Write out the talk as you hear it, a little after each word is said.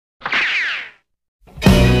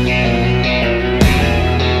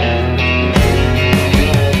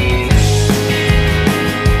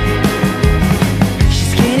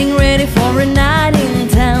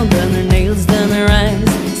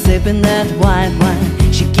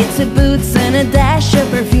lifeline. She gets her boots and a dash of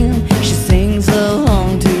perfume. She sings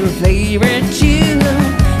along to her favorite tune.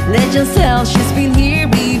 Legends tell she's been here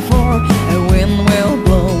before. A wind will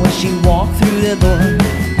blow when she walked through the door.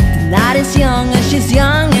 The night is young and she's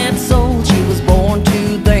young at soul. She was born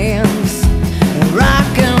to dance and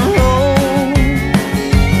rock and roll.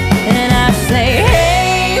 And I say,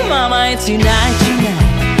 hey mama, it's tonight,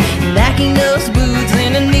 knocking those boots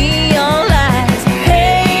in the neon lights.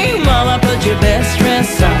 Hey mama, put your best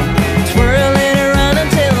dress on, twirling around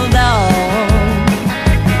until dawn.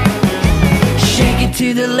 Shake it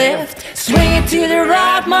to the left, swing it to the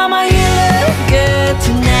right. Mama, you look good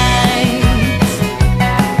tonight.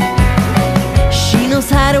 She knows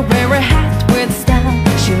how to wear a hat with style.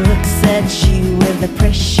 She looks at you with a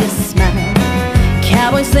precious smile.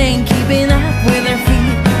 Cowboy saying keeping up with her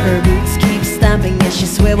feet. Her boots keep stomping as she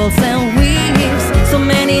swivels and weaves. So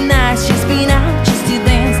many nights she's been out just to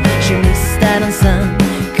dance. She missed out on some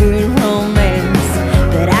good romance,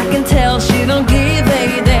 but I can tell she don't give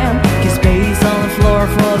a damn, 'cause space on the floor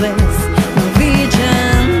for this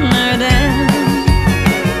Norwegian then.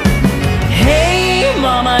 Hey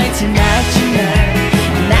mama, it's tonight,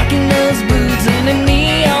 knocking those boots in the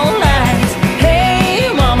neon lights. Hey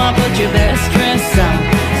mama, put your best dress on,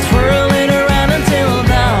 twirling around until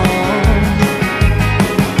dawn.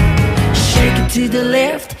 Shake it to the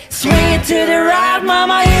left, swing it to the right.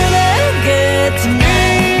 Mama, you look good tonight.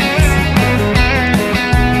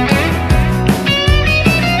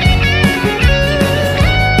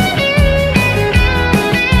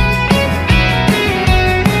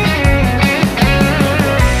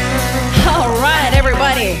 Alright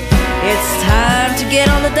everybody, it's time to get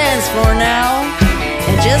on the dance floor now.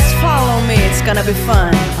 And just follow me, it's gonna be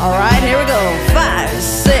fun. Alright, here we go. 5,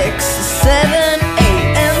 6, 7, 8,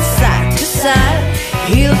 and side to side,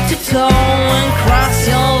 heel to toe, and cross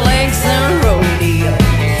your legs and rodeo.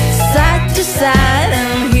 Side to side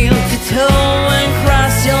and heel to toe, and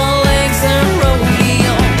cross your legs and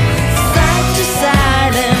rodeo. Side to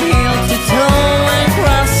side and heel to toe, and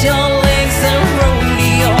cross your legs and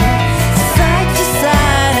rodeo. Side to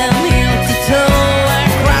side and heel to toe, and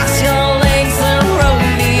cross your legs and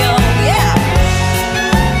rodeo. Yeah.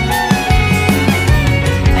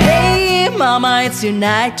 Hey mama, it's your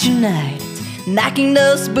night, knocking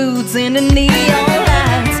those boots in the neon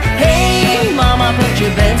lights. Hey mama, put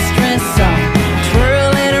your best dress on,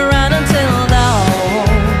 twirling around until dawn.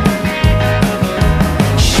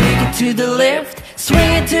 Shake it to the left,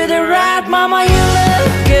 swing it to the right. Mama,